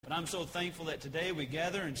But I'm so thankful that today we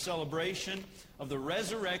gather in celebration of the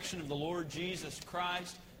resurrection of the Lord Jesus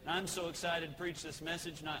Christ. And I'm so excited to preach this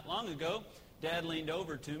message. Not long ago, Dad leaned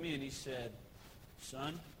over to me and he said,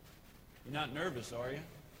 "Son, you're not nervous, are you?"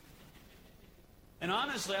 And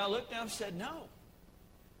honestly, I looked down and said, no.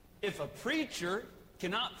 If a preacher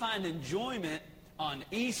cannot find enjoyment on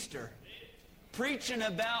Easter, preaching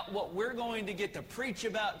about what we're going to get to preach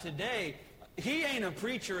about today, he ain't a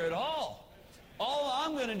preacher at all. All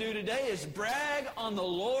I'm going to do today is brag on the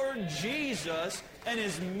Lord Jesus and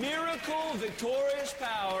His miracle, victorious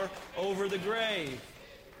power over the grave.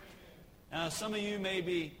 Now, some of you may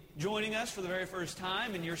be joining us for the very first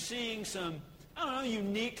time, and you're seeing some,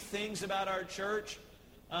 unique things about our church.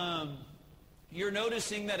 You're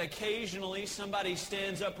noticing that occasionally somebody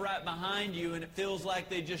stands up right behind you and it feels like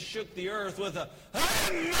they just shook the earth with a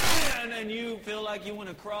 "Amen!" and you feel like you want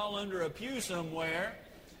to crawl under a pew somewhere.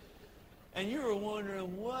 And you were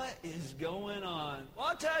wondering, what is going on? Well,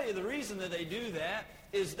 I'll tell you, the reason that they do that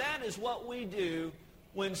is what we do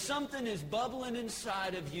when something is bubbling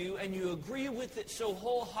inside of you and you agree with it so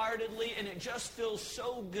wholeheartedly and it just feels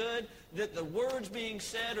so good that the words being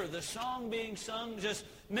said or the song being sung just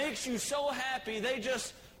makes you so happy, they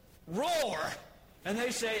just roar and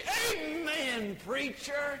they say, "Amen,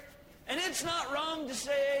 preacher." And it's not wrong to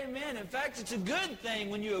say amen. In fact, it's a good thing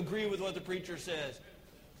when you agree with what the preacher says.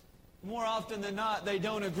 More often than not, they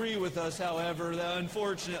don't agree with us, however,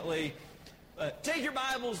 unfortunately. Take your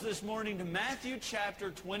Bibles this morning to Matthew chapter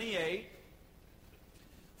 28.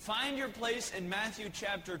 Find your place in Matthew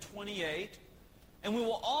chapter 28. And we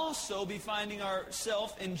will also be finding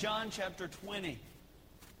ourselves in John chapter 20.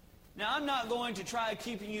 Now, I'm not going to try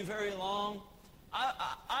keeping you very long.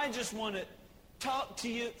 I just want to talk to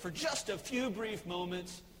you for just a few brief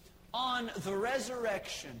moments on the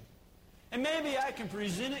resurrection. And maybe I can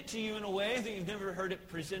present it to you in a way that you've never heard it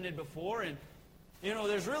presented before. And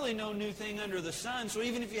there's really no new thing under the sun. So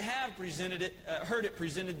even if you have heard it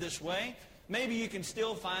presented this way, maybe you can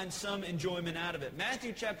still find some enjoyment out of it.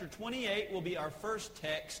 Matthew chapter 28 will be our first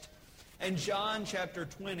text, and John chapter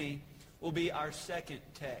 20 will be our second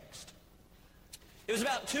text. It was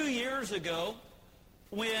about 2 years ago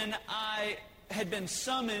when I had been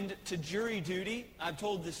summoned to jury duty. I've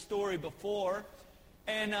told this story before,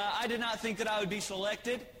 and I did not think that I would be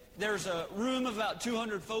selected. There's a room of about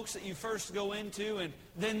 200 folks that you first go into, and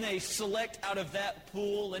then they select out of that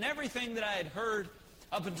pool. And everything that I had heard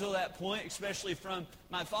up until that point, especially from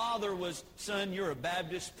my father, was, "Son, you're a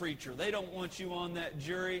Baptist preacher. They don't want you on that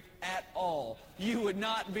jury at all. You would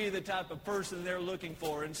not be the type of person they're looking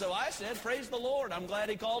for." And so I said, "Praise the Lord. I'm glad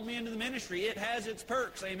He called me into the ministry. It has its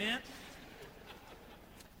perks." Amen.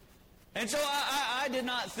 And so I did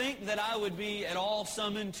not think that I would be at all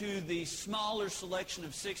summoned to the smaller selection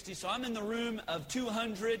of 60. So I'm in the room of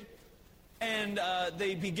 200, and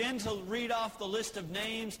they begin to read off the list of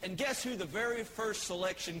names. And guess who the very first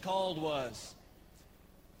selection called was?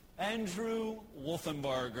 Andrew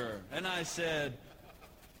Wolfenbarger. And I said,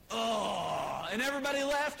 "Oh." And everybody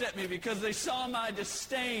laughed at me because they saw my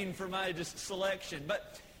disdain for my selection.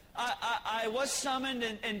 But I was summoned,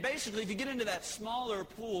 and basically, if you get into that smaller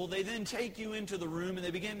pool, they then take you into the room, and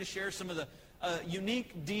they begin to share some of the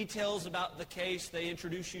unique details about the case. They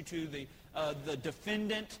introduce you to the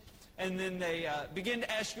defendant, and then they begin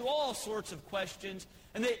to ask you all sorts of questions,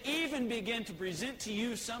 and they even begin to present to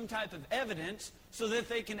you some type of evidence so that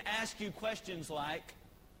they can ask you questions like,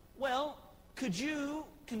 "Well, could you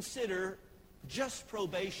consider just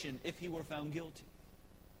probation if he were found guilty?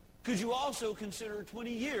 Could you also consider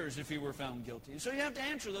 20 years if he were found guilty?" So you have to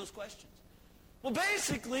answer those questions. Well,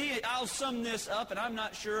 basically, I'll sum this up, and I'm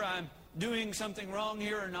not sure I'm doing something wrong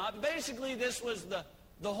here or not. But basically, this was the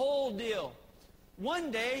whole deal.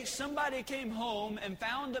 One day, somebody came home and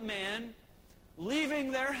found a man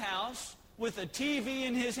leaving their house with a TV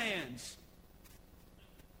in his hands.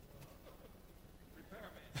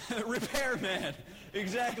 Repairman.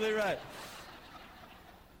 Exactly right.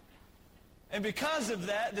 And because of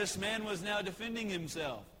that, this man was now defending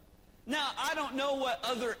himself. Now, I don't know what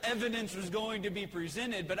other evidence was going to be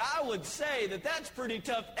presented, but I would say that that's pretty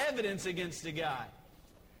tough evidence against a guy.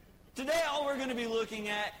 Today, all we're going to be looking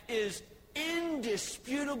at is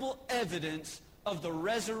indisputable evidence of the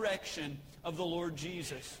resurrection of the Lord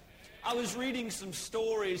Jesus. I was reading some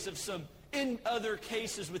stories of some in other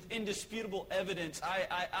cases with indisputable evidence.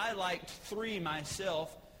 I liked 3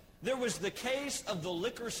 myself. There was the case of the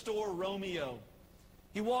liquor store Romeo.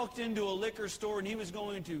 He walked into a liquor store and he was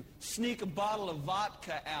going to sneak a bottle of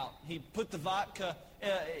vodka out. He put the vodka,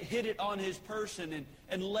 hid it on his person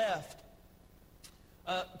and left.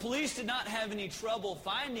 Police did not have any trouble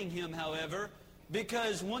finding him, however,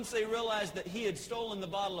 because once they realized that he had stolen the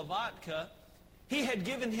bottle of vodka, he had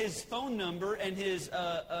given his phone number and his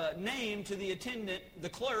name to the attendant, the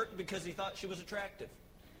clerk, because he thought she was attractive.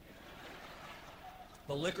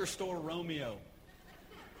 The liquor store Romeo.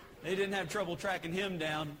 They didn't have trouble tracking him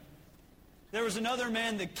down. There was another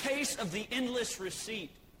man, the case of the endless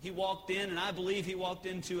receipt. He walked in, and I believe he walked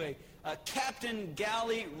into a Captain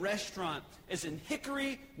Galley restaurant. It's in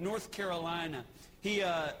Hickory, North Carolina. He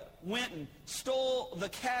went and stole the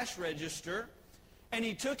cash register, and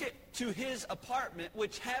he took it to his apartment,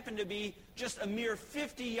 which happened to be just a mere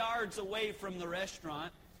 50 yards away from the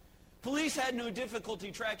restaurant. Police had no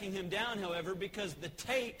difficulty tracking him down, however, because the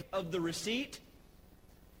tape of the receipt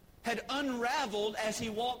had unraveled as he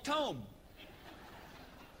walked home.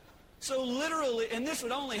 So literally, and this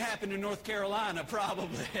would only happen in North Carolina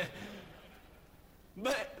probably,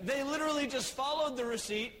 but they literally just followed the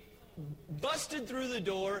receipt, busted through the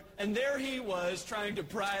door, and there he was trying to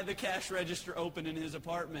pry the cash register open in his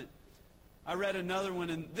apartment. I read another one,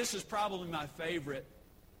 and this is probably my favorite.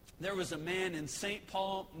 There was a man in St.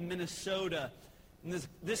 Paul, Minnesota, and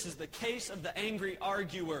this is the case of the angry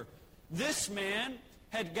arguer. This man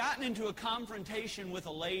had gotten into a confrontation with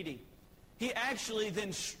a lady. He actually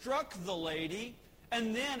then struck the lady,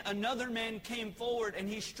 and then another man came forward and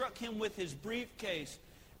he struck him with his briefcase.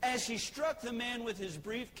 As he struck the man with his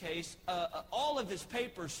briefcase, all of his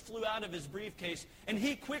papers flew out of his briefcase, and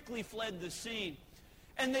he quickly fled the scene.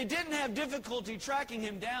 And they didn't have difficulty tracking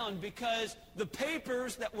him down because the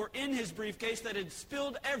papers that were in his briefcase that had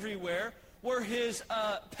spilled everywhere were his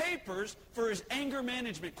papers for his anger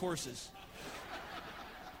management courses.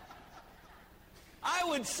 I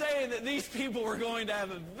would say that these people were going to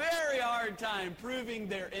have a very hard time proving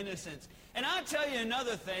their innocence. And I'll tell you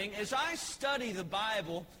another thing. As I study the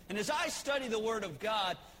Bible and as I study the Word of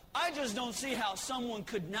God, I just don't see how someone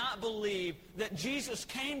could not believe that Jesus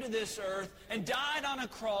came to this earth and died on a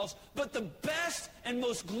cross. But the best and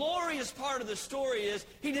most glorious part of the story is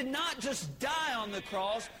he did not just die on the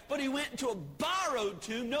cross, but he went into a borrowed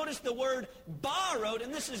tomb. Notice the word borrowed,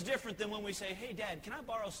 and this is different than when we say, hey, Dad, can I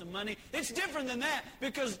borrow some money? It's different than that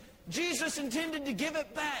because Jesus intended to give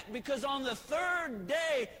it back, because on the third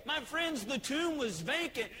day, my friends, the tomb was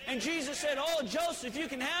vacant. And Jesus said, oh, Joseph, you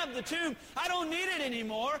can have the tomb. I don't need it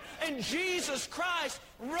anymore. And Jesus Christ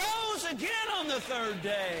rose again on the third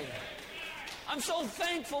day. I'm so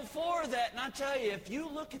thankful for that. And I tell you, if you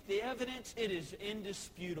look at the evidence, it is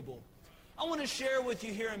indisputable. I want to share with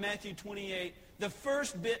you here in Matthew 28 the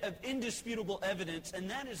first bit of indisputable evidence, and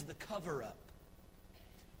that is the cover-up.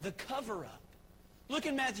 The cover-up. Look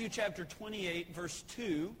in Matthew chapter 28, verse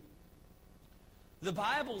 2. The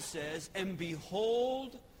Bible says, and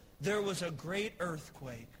behold, there was a great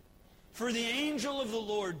earthquake. For the angel of the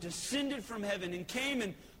Lord descended from heaven and came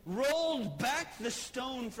and rolled back the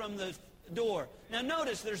stone from the door. Now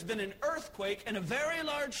notice there's been an earthquake, and a very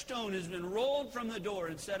large stone has been rolled from the door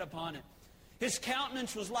and set upon it. His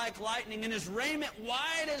countenance was like lightning, and his raiment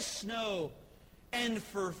white as snow. And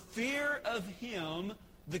for fear of him,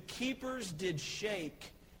 the keepers did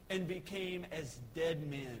shake and became as dead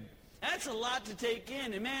men. That's a lot to take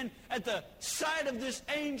in. And man, at the sight of this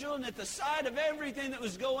angel and at the sight of everything that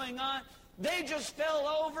was going on, they just fell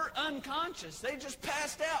over unconscious. They just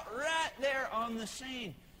passed out right there on the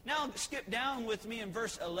scene. Now skip down with me in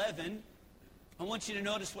verse 11. I want you to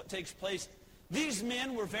notice what takes place. These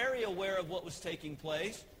men were very aware of what was taking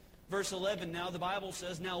place. Verse 11 now, the Bible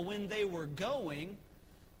says, now when they were going,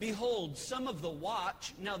 behold, some of the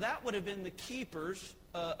watch, now that would have been the keepers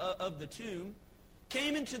of the tomb,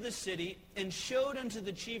 came into the city and showed unto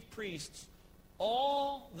the chief priests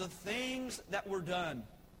all the things that were done.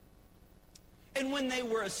 And when they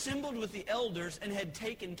were assembled with the elders and had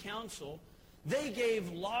taken counsel, they gave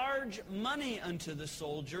large money unto the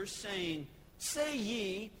soldiers, saying, say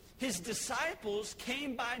ye, his disciples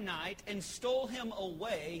came by night and stole him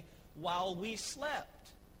away while we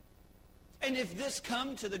slept. And if this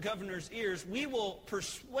come to the governor's ears, we will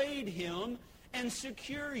persuade him and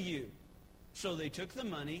secure you. So they took the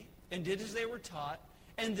money and did as they were taught,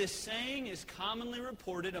 and this saying is commonly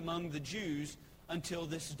reported among the Jews until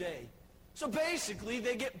this day. So basically,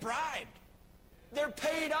 they get bribed. They're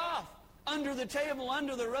paid off. Under the table,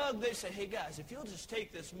 under the rug, they say, hey guys, if you'll just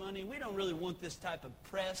take this money, we don't really want this type of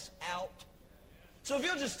press out. So if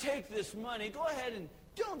you'll just take this money, go ahead and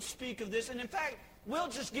don't speak of this. And in fact, we'll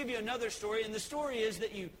just give you another story. And the story is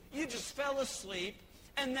that you just fell asleep,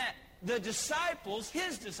 and that the disciples,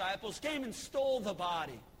 his disciples, came and stole the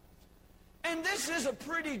body. And this is a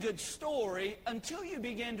pretty good story until you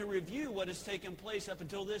begin to review what has taken place up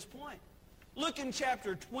until this point. Look in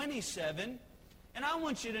chapter 27 And I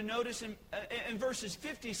want you to notice in verses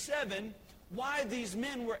 57 why these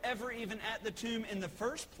men were ever even at the tomb in the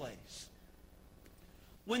first place.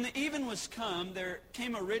 When the even was come, there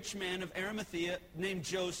came a rich man of Arimathea named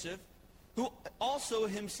Joseph, who also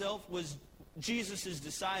himself was Jesus'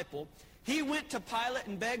 disciple. He went to Pilate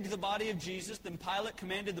and begged the body of Jesus. Then Pilate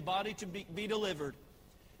commanded the body to be delivered.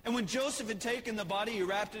 And when Joseph had taken the body, he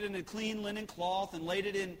wrapped it in a clean linen cloth and laid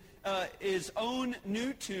it in his own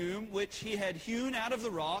new tomb, which he had hewn out of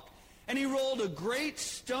the rock. And he rolled a great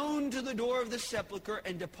stone to the door of the sepulchre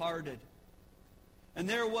and departed. And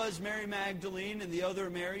there was Mary Magdalene and the other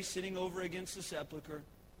Mary sitting over against the sepulchre.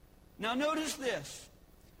 Now notice this.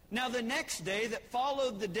 Now the next day that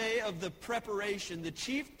followed the day of the preparation, the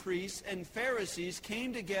chief priests and Pharisees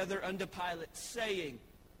came together unto Pilate, saying,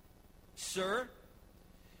 Sir,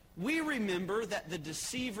 we remember that the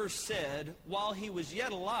deceiver said, while he was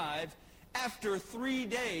yet alive, after 3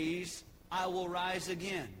 days I will rise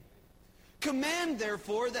again. Command,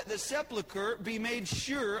 therefore, that the sepulchre be made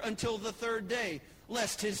sure until the 3rd day,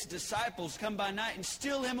 lest his disciples come by night and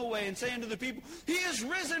steal him away and say unto the people, He is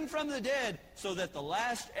risen from the dead, so that the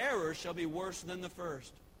last error shall be worse than the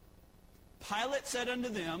first. Pilate said unto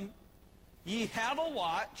them, Ye have a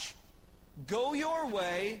watch, go your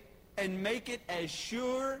way, and make it as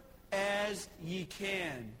sure as ye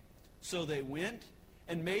can. So they went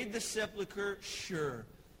and made the sepulchre sure,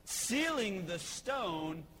 sealing the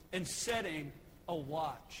stone and setting a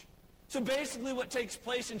watch. So basically what takes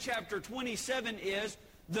place in chapter 27 is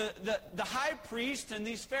the high priest and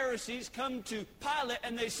these Pharisees come to Pilate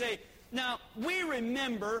and they say, now we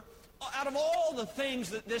remember, out of all the things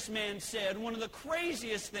that this man said, one of the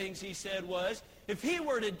craziest things he said was, if he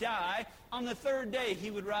were to die, on the 3rd day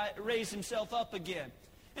he would raise himself up again.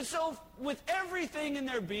 And so with everything in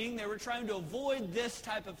their being, they were trying to avoid this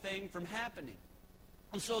type of thing from happening.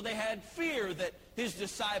 And so they had fear that his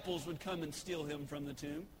disciples would come and steal him from the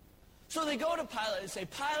tomb. So they go to Pilate and say,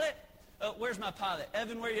 Pilate, where's my Pilate?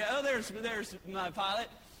 Evan, where are you? Oh, there's my Pilate.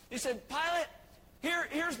 He said, Pilate,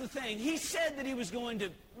 here's the thing. He said that he was going to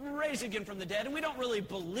raise again from the dead, and we don't really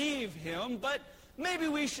believe him, but maybe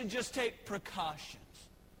we should just take precautions.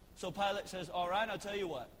 So Pilate says, all right, I'll tell you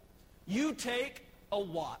what. You take a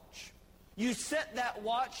watch. You set that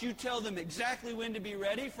watch. You tell them exactly when to be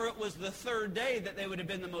ready, for it was the 3rd day that they would have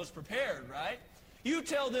been the most prepared, right? You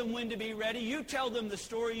tell them when to be ready. You tell them the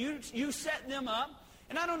story. You set them up.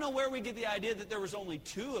 And I don't know where we get the idea that there was only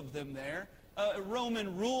 2 of them there.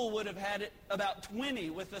 Roman rule would have had it about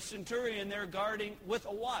 20 with a centurion there guarding with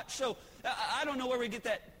a watch. So I don't know where we get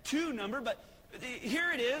that 2 number, but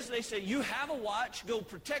here it is. They say, you have a watch. Go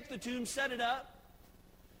protect the tomb. Set it up.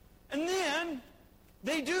 And then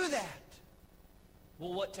they do that.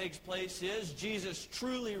 Well, what takes place is Jesus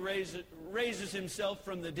truly raises himself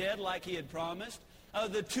from the dead like he had promised.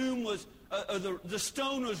 The tomb was, the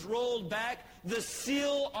stone was rolled back. The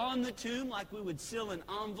seal on the tomb, like we would seal an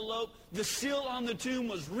envelope, the seal on the tomb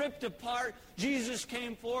was ripped apart. Jesus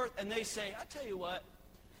came forth, and they say, I tell you what,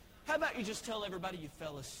 how about you just tell everybody you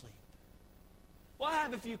fell asleep? Well, I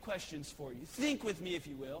have a few questions for you. Think with me, if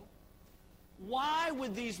you will. Why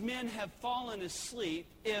would these men have fallen asleep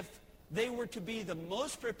if they were to be the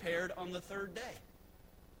most prepared on the 3rd day?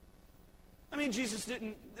 I mean, Jesus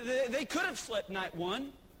didn't, they could have slept night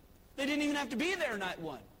 1. They didn't even have to be there night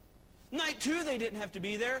 1. Night 2, they didn't have to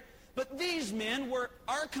be there. But these men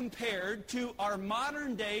are compared to our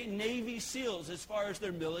modern day Navy SEALs as far as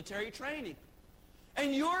their military training.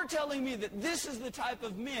 And you're telling me that this is the type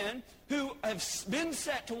of men who have been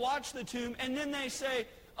set to watch the tomb, and then they say,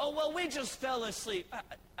 oh, well, we just fell asleep.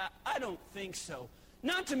 I don't think so.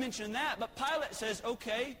 Not to mention that, but Pilate says,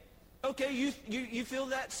 okay, you feel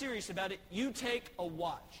that serious about it. You take a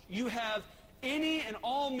watch. You have any and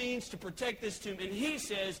all means to protect this tomb. And he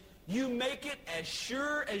says, you make it as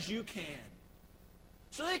sure as you can.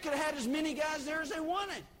 So they could have had as many guys there as they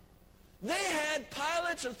wanted. They had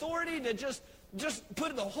Pilate's authority to just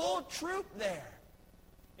put the whole troop there.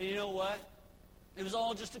 And you know what? It was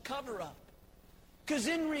all just a cover-up. Because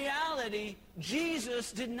in reality,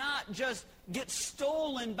 Jesus did not just get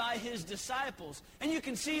stolen by his disciples. And you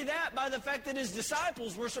can see that by the fact that his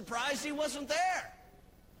disciples were surprised he wasn't there.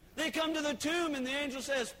 They come to the tomb and the angel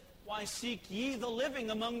says, why seek ye the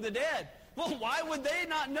living among the dead? Well, why would they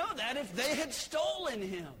not know that if they had stolen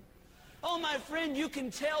him? Oh, my friend, you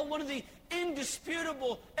can tell one of the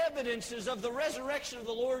indisputable evidences of the resurrection of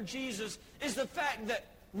the Lord Jesus is the fact that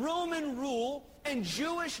Roman rule and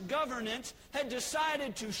Jewish governance had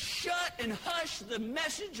decided to shut and hush the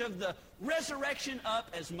message of the resurrection up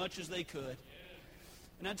as much as they could.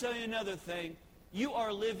 And I'll tell you another thing. you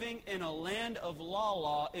are living in a land of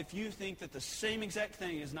la-la if you think that the same exact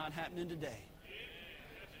thing is not happening today.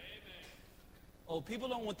 Oh, people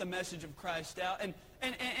don't want the message of Christ out. And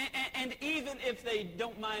even if they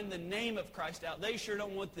don't mind the name of Christ out, they sure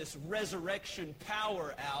don't want this resurrection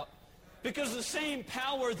power out. Because the same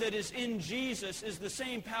power that is in Jesus is the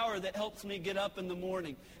same power that helps me get up in the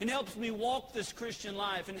morning and helps me walk this Christian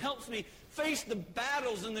life and helps me face the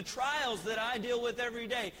battles and the trials that I deal with every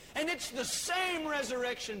day. And it's the same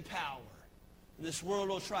resurrection power. And this world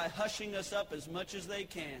will try hushing us up as much as they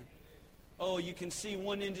can. Oh, you can see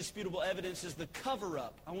one indisputable evidence is the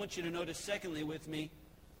cover-up. I want you to notice, secondly, with me,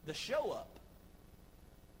 the show-up.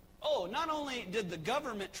 Oh, not only did the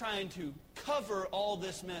government trying to cover all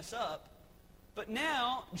this mess up, but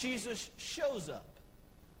now Jesus shows up.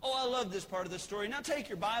 Oh, I love this part of the story. Now take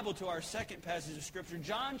your Bible to our second passage of Scripture,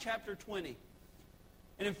 John chapter 20.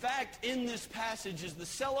 And in fact, in this passage is the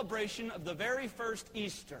celebration of the very first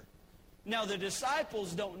Easter. Now the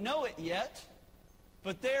disciples don't know it yet,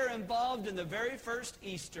 but they're involved in the very first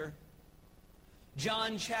Easter.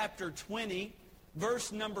 John chapter 20,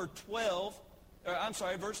 verse number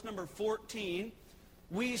 14,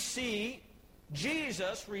 we see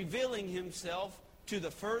Jesus revealing himself to the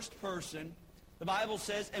first person. The Bible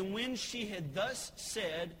says, and when she had thus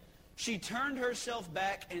said, she turned herself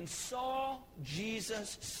back and saw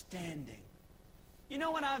Jesus standing. You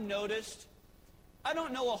know what I've noticed? I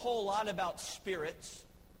don't know a whole lot about spirits.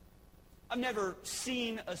 I've never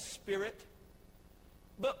seen a spirit.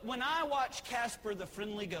 But when I watch Casper the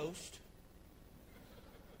Friendly Ghost,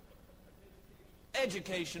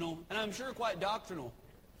 educational, and I'm sure quite doctrinal.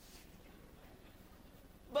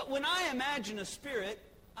 But when I imagine a spirit,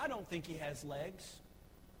 I don't think he has legs.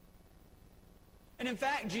 And in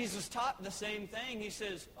fact, Jesus taught the same thing. He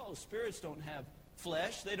says, oh, spirits don't have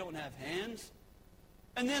flesh. They don't have hands.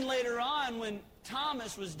 And then later on, when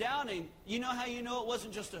Thomas was doubting, you know how you know it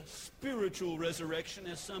wasn't just a spiritual resurrection,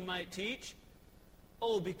 as some might teach?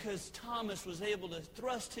 Oh, because Thomas was able to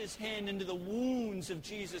thrust his hand into the wounds of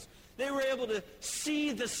Jesus. They were able to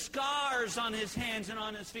see the scars on his hands and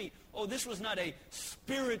on his feet. Oh, this was not a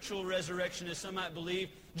spiritual resurrection, as some might believe.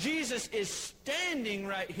 Jesus is standing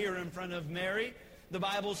right here in front of Mary. The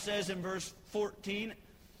Bible says in verse 14,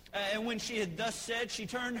 and when she had thus said, she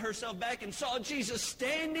turned herself back and saw Jesus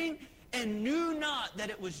standing and knew not that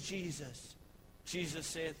it was Jesus. Jesus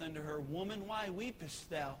saith unto her, Woman, why weepest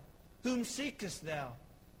thou? Whom seekest thou?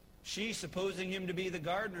 She, supposing him to be the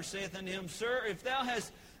gardener, saith unto him, Sir, if thou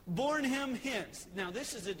hast borne him hence. Now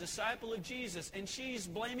this is a disciple of Jesus, and she's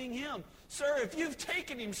blaming him. Sir, if you've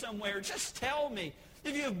taken him somewhere, just tell me.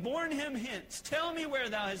 If you have borne him hence, tell me where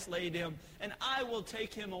thou hast laid him, and I will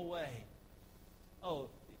take him away. Oh,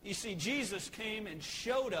 you see, Jesus came and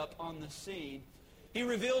showed up on the scene. He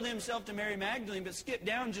revealed himself to Mary Magdalene, but skip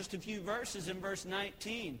down just a few verses in verse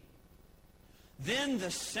 19. Then the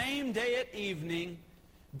same day at evening,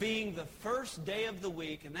 being the first day of the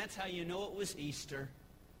week, and that's how you know it was Easter,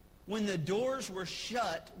 when the doors were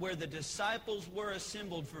shut where the disciples were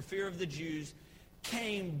assembled for fear of the Jews,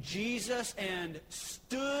 came Jesus and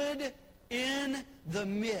stood in the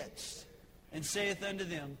midst and saith unto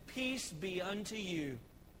them, Peace be unto you.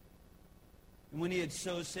 And when he had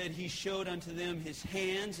so said, he showed unto them his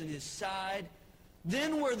hands and his side.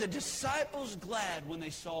 Then were the disciples glad when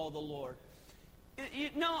they saw the Lord.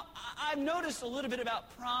 You know, I've noticed a little bit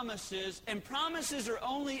about promises, and promises are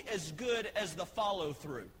only as good as the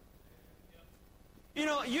follow-through. You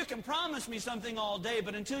know, you can promise me something all day,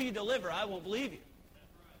 but until you deliver, I won't believe you.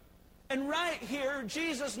 And right here,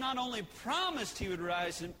 Jesus not only promised he would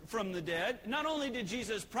rise from the dead, not only did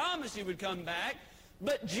Jesus promise he would come back,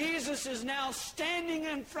 but Jesus is now standing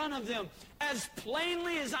in front of them as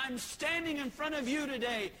plainly as I'm standing in front of you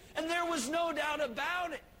today. And there was no doubt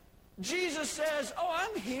about it. Jesus says, oh,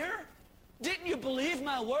 I'm here. Didn't you believe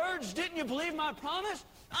my words? Didn't you believe my promise?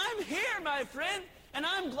 I'm here, my friend. And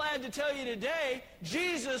I'm glad to tell you today,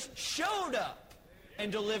 Jesus showed up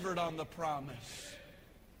and delivered on the promise.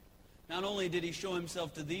 Not only did he show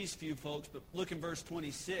himself to these few folks, but look in verse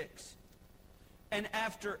 26. And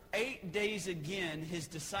after 8 days again, his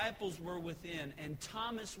disciples were within, and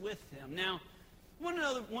Thomas with them. Now, one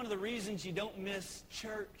of the reasons you don't miss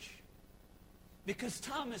church, because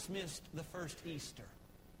Thomas missed the first Easter.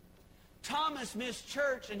 Thomas missed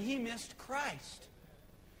church, and he missed Christ.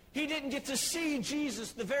 He didn't get to see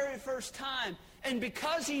Jesus the very first time. And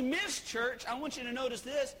because he missed church, I want you to notice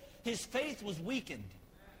this, his faith was weakened.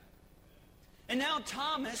 And now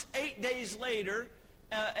Thomas, 8 days later,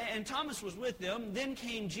 and Thomas was with them. Then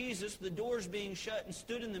came Jesus, the doors being shut, and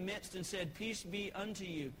stood in the midst and said, "Peace be unto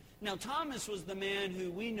you." Now Thomas was the man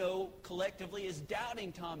who we know collectively as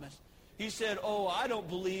Doubting Thomas. He said, "Oh, I don't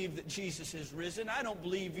believe that Jesus is risen. I don't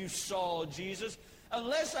believe you saw Jesus.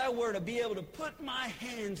 Unless I were to be able to put my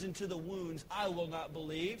hands into the wounds, I will not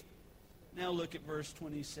believe." Now look at verse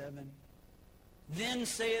 27. Then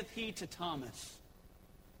saith he to Thomas,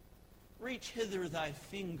 "Reach hither thy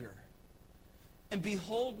finger, and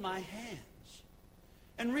behold my hands.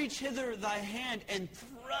 And reach hither thy hand, and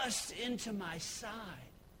thrust into my side.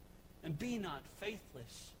 And be not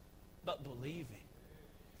faithless, but believing."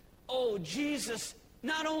 Oh, Jesus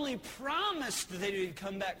not only promised that he would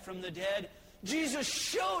come back from the dead, Jesus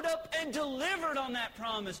showed up and delivered on that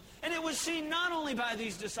promise. And it was seen not only by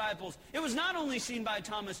these disciples, it was not only seen by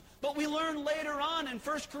Thomas, but we learn later on in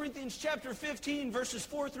 1 Corinthians chapter 15, verses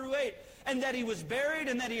 4 through 8, and that he was buried,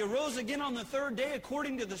 and that he arose again on the third day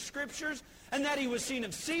according to the Scriptures, and that he was seen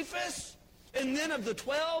of Cephas, and then of the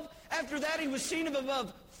 12. After that, he was seen of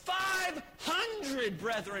above 500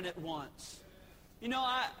 brethren at once. You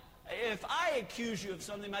know, if I accuse you of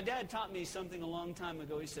something, my dad taught me something a long time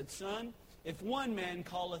ago. He said, "Son, if one man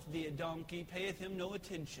calleth thee a donkey, payeth him no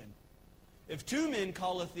attention. If two men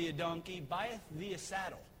calleth thee a donkey, buyeth thee a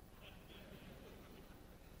saddle."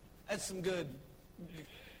 That's some good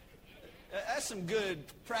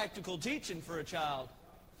practical teaching for a child.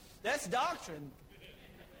 That's doctrine.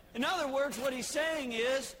 In other words, what he's saying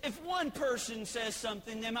is, if one person says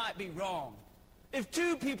something, they might be wrong. If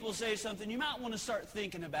two people say something, you might want to start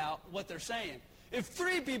thinking about what they're saying. If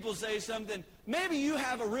three people say something, maybe you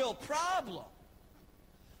have a real problem.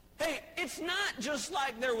 Hey, it's not just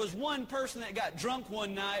like there was one person that got drunk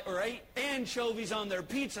one night or ate anchovies on their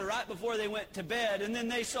pizza right before they went to bed, and then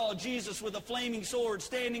they saw Jesus with a flaming sword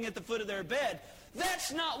standing at the foot of their bed.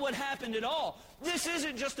 That's not what happened at all. This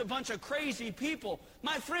isn't just a bunch of crazy people.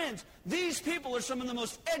 My friends, these people are some of the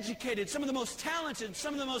most educated, some of the most talented,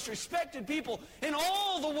 some of the most respected people in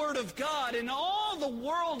all the Word of God, in all the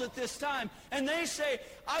world at this time. And they say,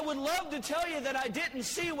 "I would love to tell you that I didn't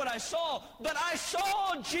see what I saw, but I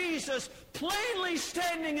saw Jesus plainly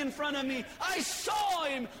standing in front of me. I saw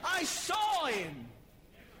him. I saw him."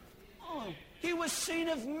 Oh, he was seen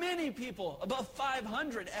of many people, above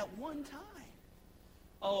 500 at one time.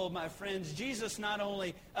 Oh, my friends, Jesus not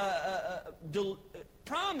only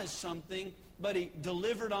promised something, but he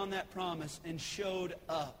delivered on that promise and showed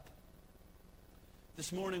up.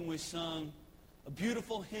 This morning we sung a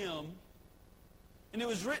beautiful hymn, and it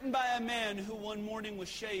was written by a man who one morning was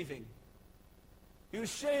shaving. He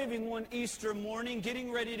was shaving one Easter morning,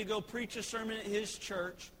 getting ready to go preach a sermon at his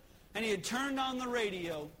church, and he had turned on the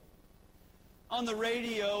radio. On the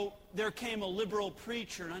radio, there came a liberal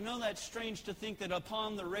preacher. And I know that's strange to think that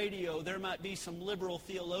upon the radio there might be some liberal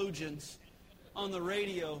theologians on the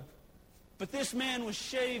radio. But this man was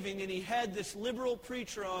shaving, and he had this liberal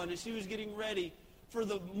preacher on as he was getting ready for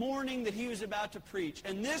the morning that he was about to preach.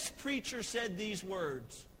 And this preacher said these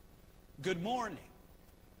words, "Good morning.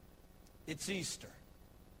 It's Easter.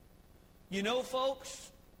 You know,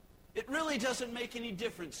 folks, it really doesn't make any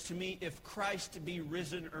difference to me if Christ be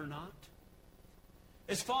risen or not.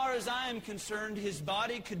 As far as I am concerned, his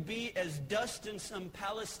body could be as dust in some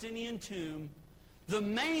Palestinian tomb. The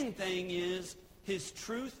main thing is his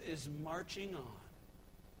truth is marching on."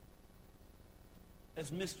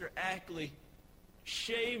 As Mr. Ackley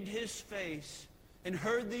shaved his face and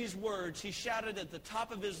heard these words, he shouted at the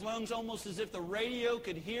top of his lungs, almost as if the radio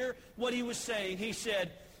could hear what he was saying. He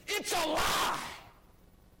said, "It's a lie!"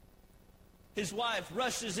 His wife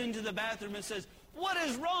rushes into the bathroom and says, "What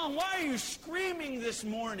is wrong? Why are you screaming this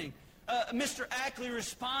morning?" Mr. Ackley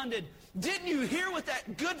responded, "Didn't you hear what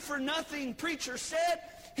that good-for-nothing preacher said?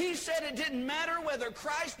 He said it didn't matter whether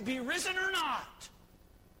Christ be risen or not."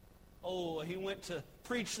 Oh, he went to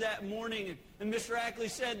preach that morning, and Mr. Ackley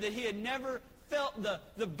said that he had never felt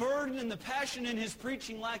the burden and the passion in his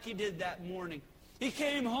preaching like he did that morning. He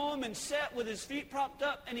came home and sat with his feet propped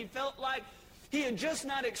up, and he felt like he had just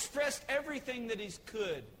not expressed everything that he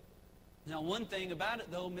could. Now, one thing about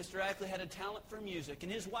it, though, Mr. Ackley had a talent for music,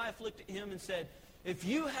 and his wife looked at him and said, "If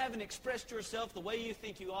you haven't expressed yourself the way you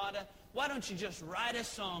think you ought to, why don't you just write a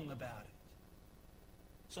song about it?"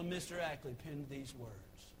 So Mr. Ackley penned these words.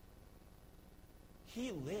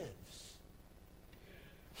 He lives.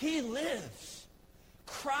 He lives.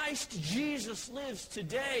 Christ Jesus lives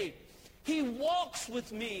today. He walks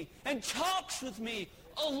with me and talks with me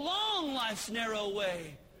along life's narrow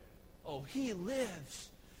way. Oh, he lives.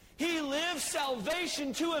 He lives,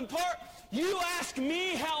 salvation to impart. You ask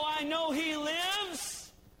me how I know he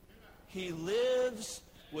lives? He lives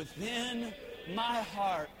within my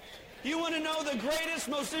heart. You want to know the greatest,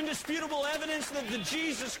 most indisputable evidence that the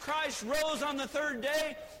Jesus Christ rose on the third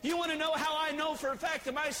day? You want to know how I know for a fact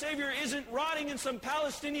that my Savior isn't rotting in some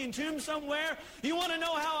Palestinian tomb somewhere? You want to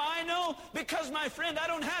know how I know? Because, my friend, I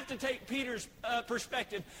don't have to take Peter's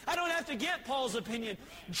perspective. I don't have to get Paul's opinion.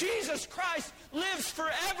 Jesus Christ lives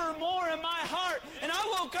forevermore in my heart. And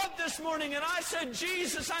I woke up this morning and I said,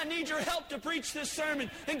 Jesus, I need your help to preach this sermon.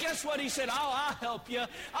 And guess what? He said, I'll help you.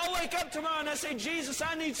 I'll wake up tomorrow and I say, Jesus,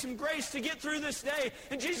 I need some grace to get through this day.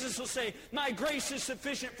 And Jesus will say, my grace is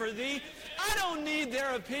sufficient for thee. I don't need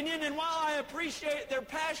their opinion. And while I appreciate their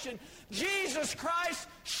passion, Jesus Christ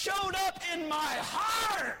showed up in my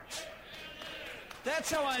heart. That's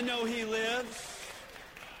how I know he lives.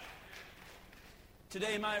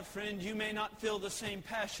 Today, my friend, you may not feel the same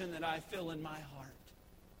passion that I feel in my heart.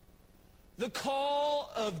 The call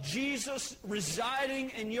of Jesus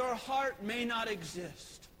residing in your heart may not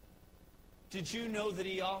exist. Did you know that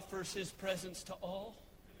he offers his presence to all?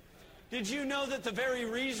 Did you know that the very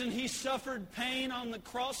reason he suffered pain on the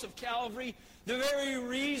cross of Calvary, the very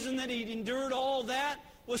reason that he endured all that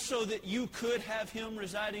was so that you could have him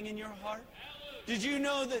residing in your heart? Did you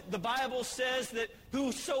know that the Bible says that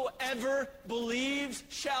whosoever believes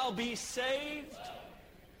shall be saved?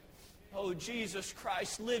 Oh, Jesus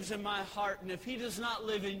Christ lives in my heart, and if he does not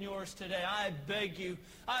live in yours today, I beg you,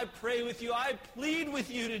 I pray with you, I plead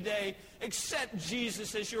with you today, accept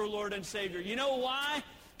Jesus as your Lord and Savior. You know why?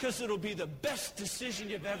 Because it'll be the best decision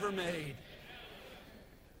you've ever made.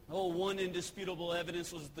 Oh, one indisputable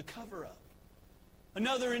evidence was the cover-up.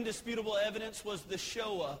 Another indisputable evidence was the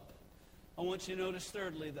show-up. I want you to notice,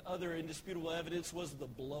 thirdly, the other indisputable evidence was the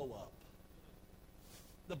blow-up.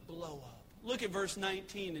 The blow-up. Look at verse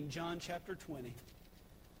 19 in John chapter 20.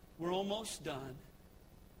 We're almost done.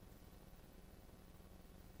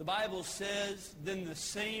 The Bible says, then the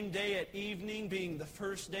same day at evening, being the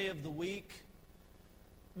first day of the week,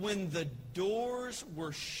 when the doors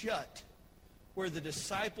were shut, where the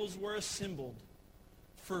disciples were assembled,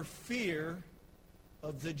 for fear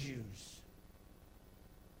of the Jews.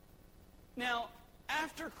 Now,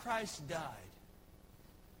 after Christ died,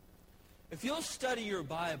 if you'll study your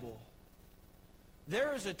Bible,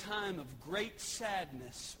 there is a time of great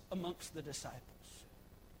sadness amongst the disciples.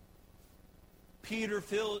 Peter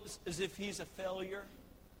feels as if he's a failure.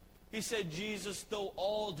 He said, Jesus, though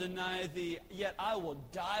all deny thee, yet I will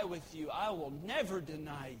die with you. I will never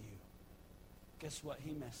deny you. Guess what?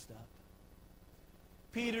 He messed up.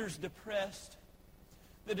 Peter's depressed.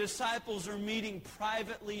 The disciples are meeting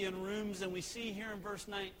privately in rooms, and we see here in verse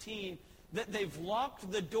 19 that they've locked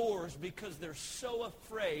the doors because they're so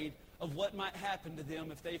afraid of what might happen to them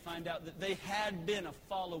if they find out that they had been a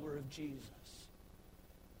follower of Jesus.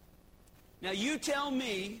 Now you tell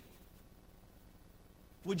me,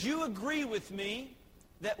 would you agree with me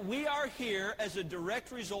that we are here as a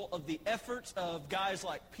direct result of the efforts of guys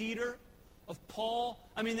like Peter, of Paul?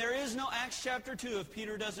 I mean, there is no Acts chapter 2 if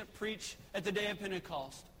Peter doesn't preach at the day of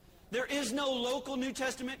Pentecost. There is no local New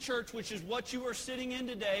Testament church, which is what you are sitting in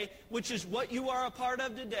today, which is what you are a part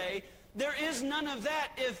of today. There is none of that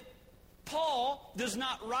if Paul does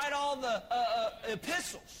not write all the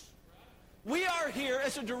epistles. We are here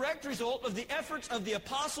as a direct result of the efforts of the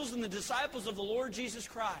apostles and the disciples of the Lord Jesus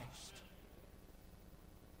Christ.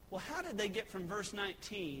 Well, how did they get from verse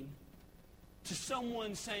 19 to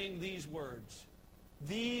someone saying these words?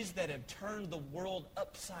 These that have turned the world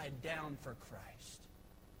upside down for Christ.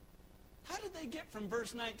 How did they get from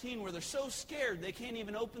verse 19 where they're so scared they can't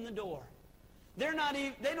even open the door? They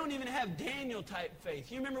don't even have Daniel-type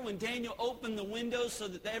faith. You remember when Daniel opened the windows so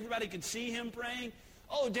that everybody could see him praying?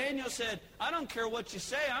 Oh, Daniel said, I don't care what you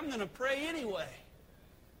say, I'm going to pray anyway.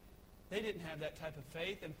 They didn't have that type of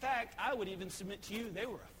faith. In fact, I would even submit to you, they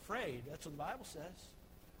were afraid. That's what the Bible says.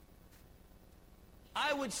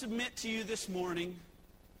 I would submit to you this morning,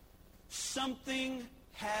 something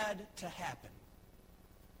had to happen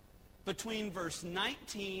between verse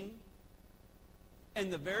 19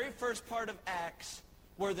 and the very first part of Acts,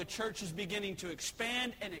 where the church is beginning to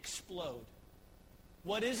expand and explode.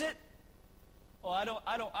 What is it? Oh, I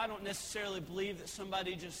don't necessarily believe that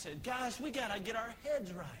somebody just said, guys, we got to get our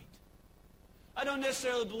heads right. I don't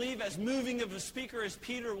necessarily believe, as moving of a speaker as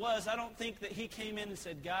Peter was, I don't think that he came in and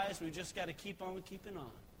said, guys, we just got to keep on keeping on.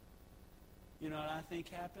 You know what I think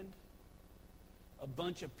happened? A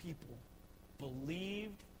bunch of people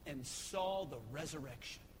believed and saw the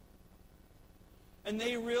resurrection. And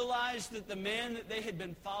they realized that the man that they had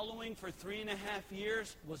been following for 3.5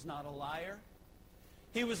 years was not a liar.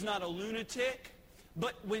 He was not a lunatic.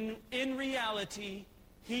 But when in reality,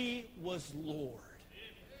 he was Lord.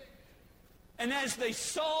 And as they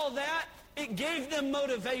saw that, It gave them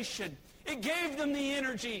motivation. It gave them the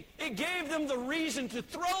energy. It gave them the reason to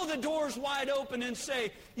throw the doors wide open and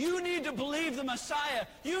say, you need to believe the Messiah.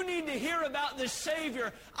 You need to hear about this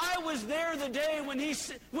Savior. I was there the day when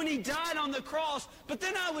he died on the cross, but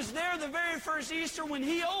then I was there the very first Easter when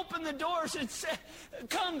he opened the doors and said,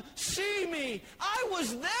 come see me. I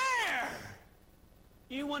was there.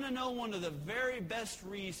 You want to know one of the very best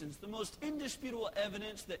reasons, the most indisputable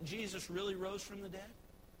evidence that Jesus really rose from the dead?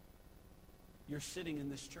 You're sitting in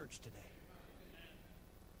this church today.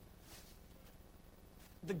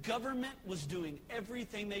 The government was doing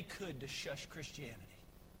everything they could to shush Christianity.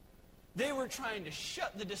 They were trying to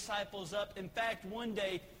shut the disciples up. In fact, one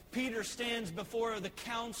day, Peter stands before the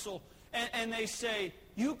council, and they say,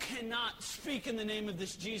 you cannot speak in the name of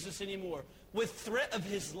this Jesus anymore. With threat of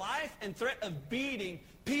his life and threat of beating,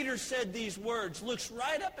 Peter said these words, looks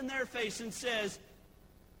right up in their face and says,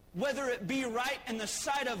 whether it be right in the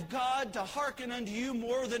sight of God to hearken unto you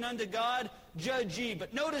more than unto God, judge ye.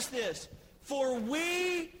 But notice this, for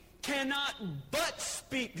we cannot but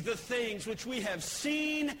speak the things which we have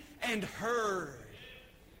seen and heard.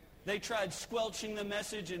 They tried squelching the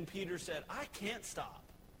message, and Peter said, I can't stop.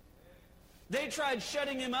 They tried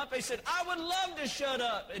shutting him up. They said, I would love to shut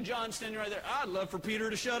up. And John's standing right there, I'd love for Peter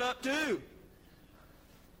to shut up too.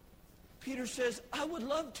 Peter says, I would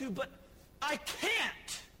love to, but I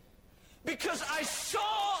can't, because I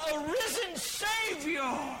saw a risen Savior.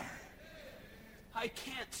 I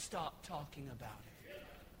can't stop talking about it.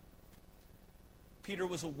 Peter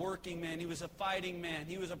was a working man. He was a fighting man.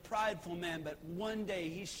 He was a prideful man. But one day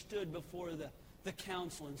he stood before the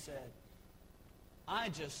council and said, I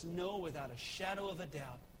just know without a shadow of a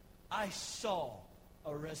doubt, I saw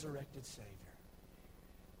a resurrected Savior.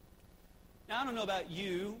 Now, I don't know about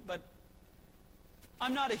you, but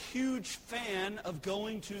I'm not a huge fan of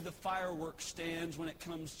going to the fireworks stands when it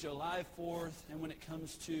comes July 4th and when it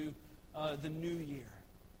comes to the New Year.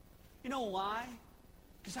 You know why?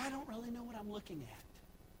 Because I don't really know what I'm looking at.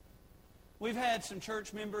 We've had some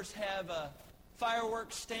church members have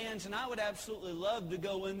fireworks stands, and I would absolutely love to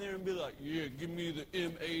go in there and be like, yeah, give me the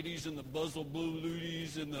M80s and the Buzzle Blue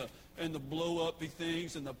and the blow-uppy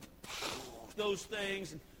things and those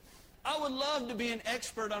things. And I would love to be an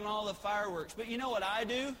expert on all the fireworks. But you know what I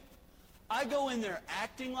do? I go in there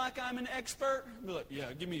acting like I'm an expert. I'd be like,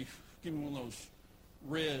 yeah, give me one of those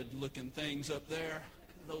red-looking things up there.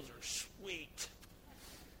 Those are sweet.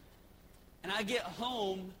 And I get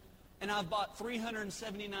home, and I've bought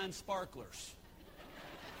 379 sparklers.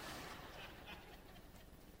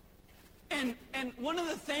 And one of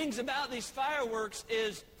the things about these fireworks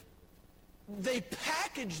is they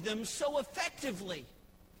package them so effectively,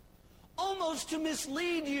 almost to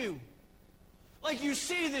mislead you. Like you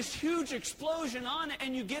see this huge explosion on it,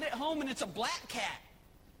 and you get it home, and it's a black cat.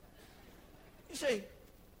 You say,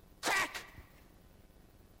 crack!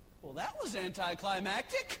 Well, that was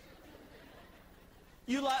anticlimactic.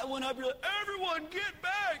 You light one up, you're like, everyone get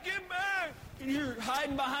back, get back! And you're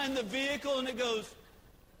hiding behind the vehicle, and it goes,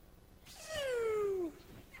 phew.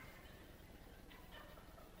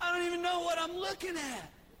 I don't even know what I'm looking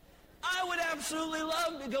at. I would absolutely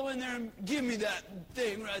love to go in there and give me that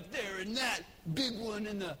thing right there and that big one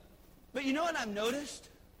in the... But you know what I've noticed?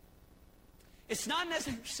 It's not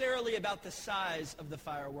necessarily about the size of the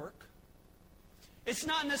firework. It's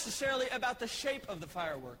not necessarily about the shape of the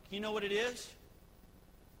firework. You know what it is?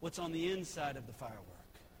 What's on the inside of the firework.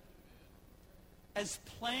 As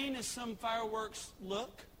plain as some fireworks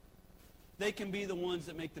look, they can be the ones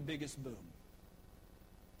that make the biggest boom.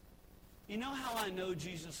 You know how I know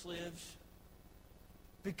Jesus lives?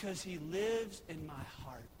 Because he lives in my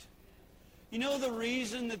heart. You know the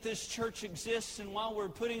reason that this church exists, and while we're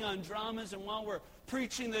putting on dramas and while we're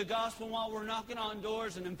preaching the gospel, and while we're knocking on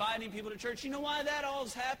doors and inviting people to church, you know why that all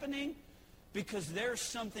is happening? Because there's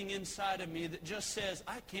something inside of me that just says,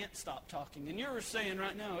 I can't stop talking. And you're saying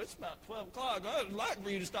right now, it's about 12 o'clock. I'd like for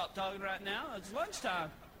you to stop talking right now. It's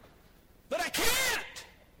lunchtime. But I can't!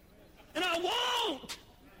 And I won't!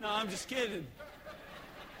 No, I'm just kidding.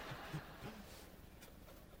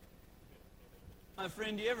 My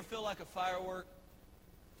friend, do you ever feel like a firework?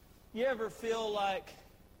 You ever feel like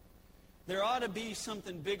there ought to be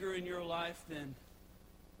something bigger in your life than...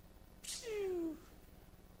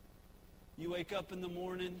 You wake up in the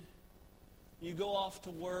morning, you go off to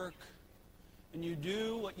work, and you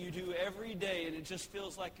do what you do every day, and it just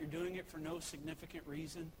feels like you're doing it for no significant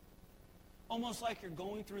reason. Almost like you're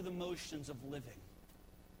going through the motions of living.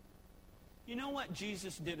 You know what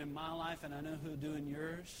Jesus did in my life, and I know he'll do in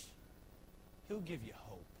yours? He'll give you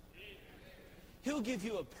hope. He'll give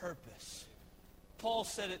you a purpose. Paul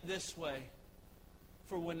said it this way,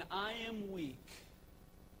 For when I am weak,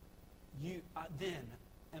 then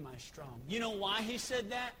am I strong. You know why he said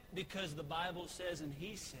that? Because the Bible says, and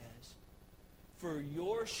he says, for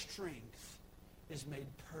your strength is made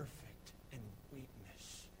perfect in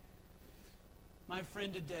weakness. My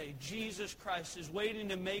friend, today, Jesus Christ is waiting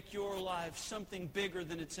to make your life something bigger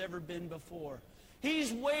than it's ever been before.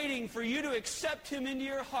 He's waiting for you to accept him into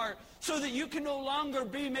your heart so that you can no longer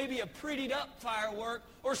be maybe a prettied up firework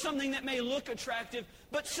or something that may look attractive,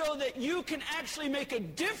 but so that you can actually make a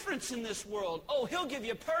difference in this world. Oh, he'll give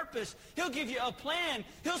you purpose. He'll give you a plan.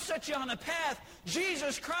 He'll set you on a path.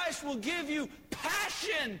 Jesus Christ will give you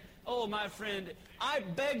passion. Oh, my friend, I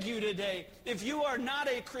beg you today, if you are not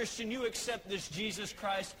a Christian, you accept this Jesus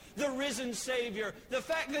Christ, the risen Savior. The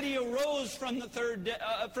fact that he arose from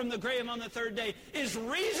the grave on the third day is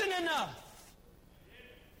reason enough.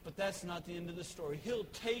 But that's not the end of the story. He'll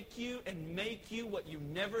take you and make you what you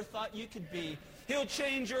never thought you could be. He'll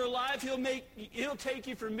change your life. He'll take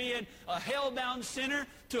you from being a hell-bound sinner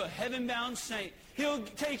to a heaven-bound saint. He'll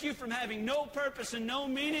take you from having no purpose and no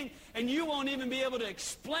meaning, and you won't even be able to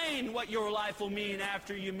explain what your life will mean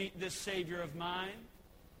after you meet this Savior of mine.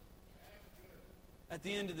 At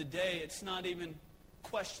the end of the day, it's not even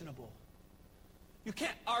questionable. You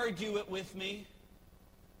can't argue it with me.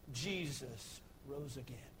 Jesus rose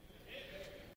again.